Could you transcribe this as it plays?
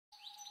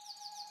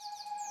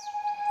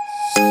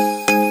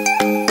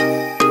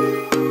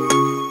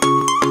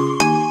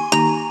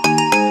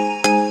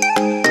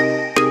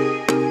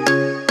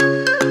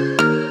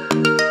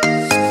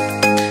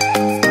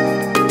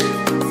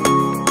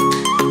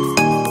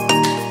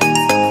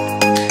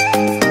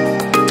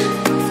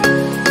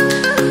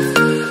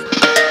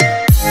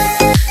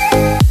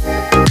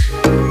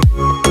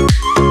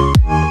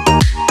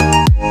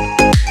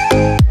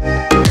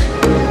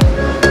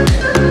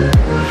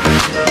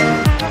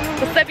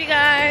you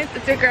guys?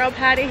 It's your girl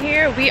Patty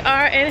here. We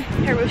are in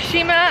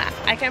Hiroshima.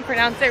 I can't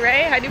pronounce it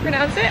right. How do you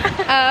pronounce it?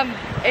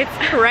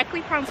 It's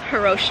correctly pronounced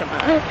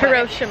Hiroshima.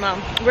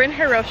 Hiroshima. We're in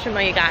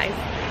Hiroshima, you guys.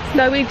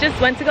 So we just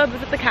went to go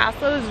visit the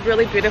castle. It was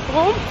really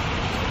beautiful.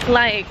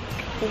 Like,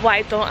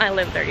 why don't I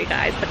live there, you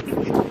guys?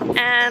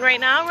 And right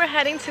now we're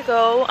heading to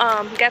go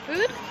get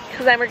food,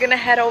 because then we're gonna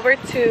head over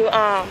to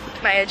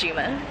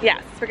Miyajima.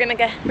 yes, we're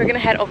gonna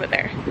head over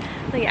there.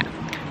 So yeah,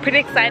 pretty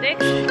excited.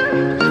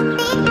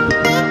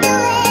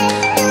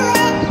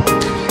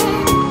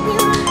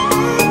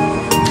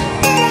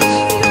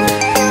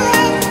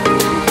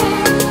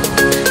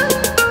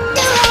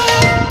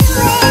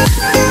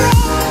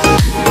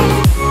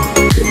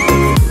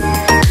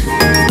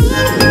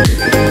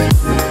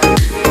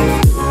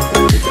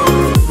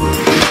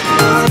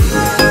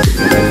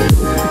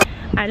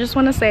 I just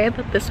want to say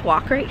that this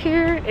walk right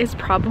here is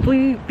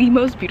probably the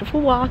most beautiful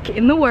walk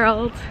in the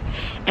world.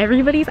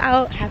 Everybody's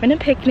out having a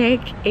picnic.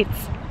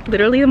 It's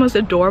literally the most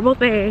adorable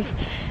thing.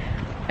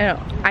 I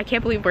know, I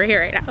can't believe we're here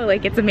right now.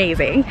 Like, it's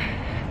amazing.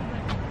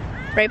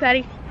 Right,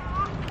 Patty?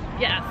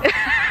 Yes.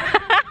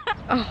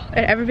 Oh,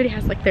 and everybody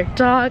has like their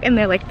dog, and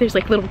they're like, there's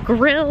like little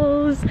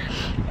grills,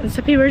 and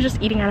some people are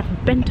just eating out of a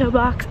bento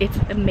box. It's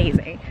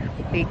amazing.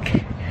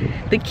 Like,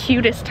 the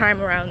cutest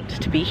time around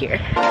to be here.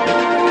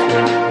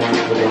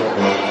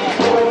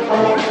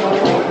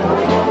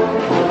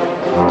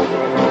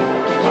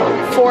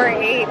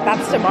 4/8,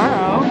 that's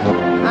tomorrow.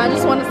 I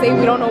just want to say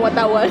we don't know what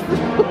that was.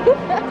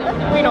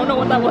 We don't know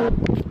what that was.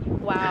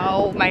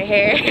 Wow, my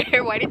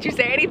hair. Why didn't you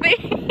say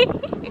anything?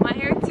 My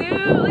hair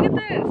too. Look at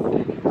this.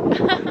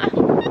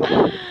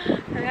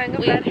 We're having a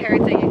bad hair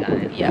day, you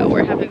guys. Yeah,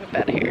 we're having a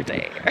bad hair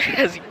day,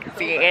 as you can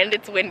see, and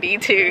it's windy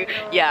too.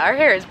 Yeah, our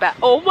hair is bad.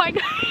 Oh my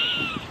god.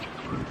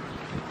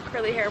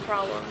 Curly hair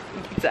problems.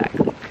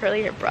 Exactly,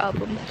 curly hair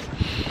problems.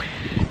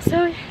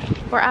 So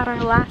we're at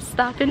our last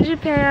stop in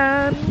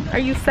Japan. Are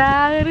you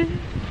sad?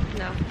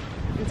 No,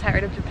 I'm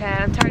tired of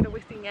Japan. I'm tired of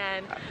wasting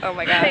yen. Oh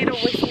my god. I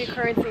don't waste your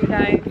currency,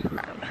 guys.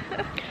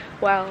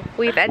 Well,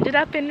 we've ended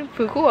up in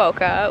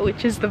Fukuoka,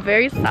 which is the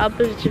very south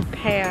of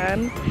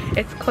Japan.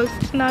 It's close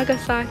to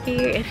Nagasaki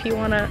if you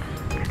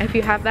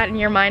have that in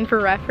your mind for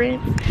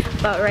reference.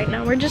 But right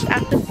now we're just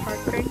at this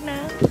park right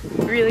now.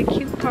 Really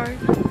cute park.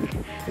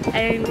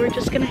 And we're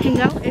just gonna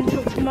hang out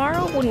until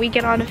tomorrow when we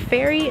get on a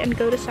ferry and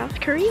go to South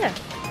Korea.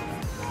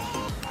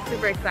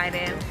 Super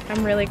excited.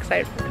 I'm really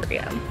excited for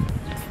Korea.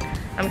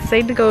 I'm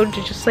excited to go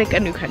to just like a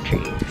new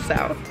country.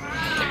 So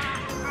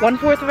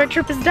 1/4 of our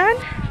trip is done.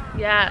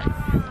 Yes.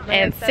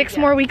 And 6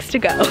 more weeks to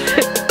go.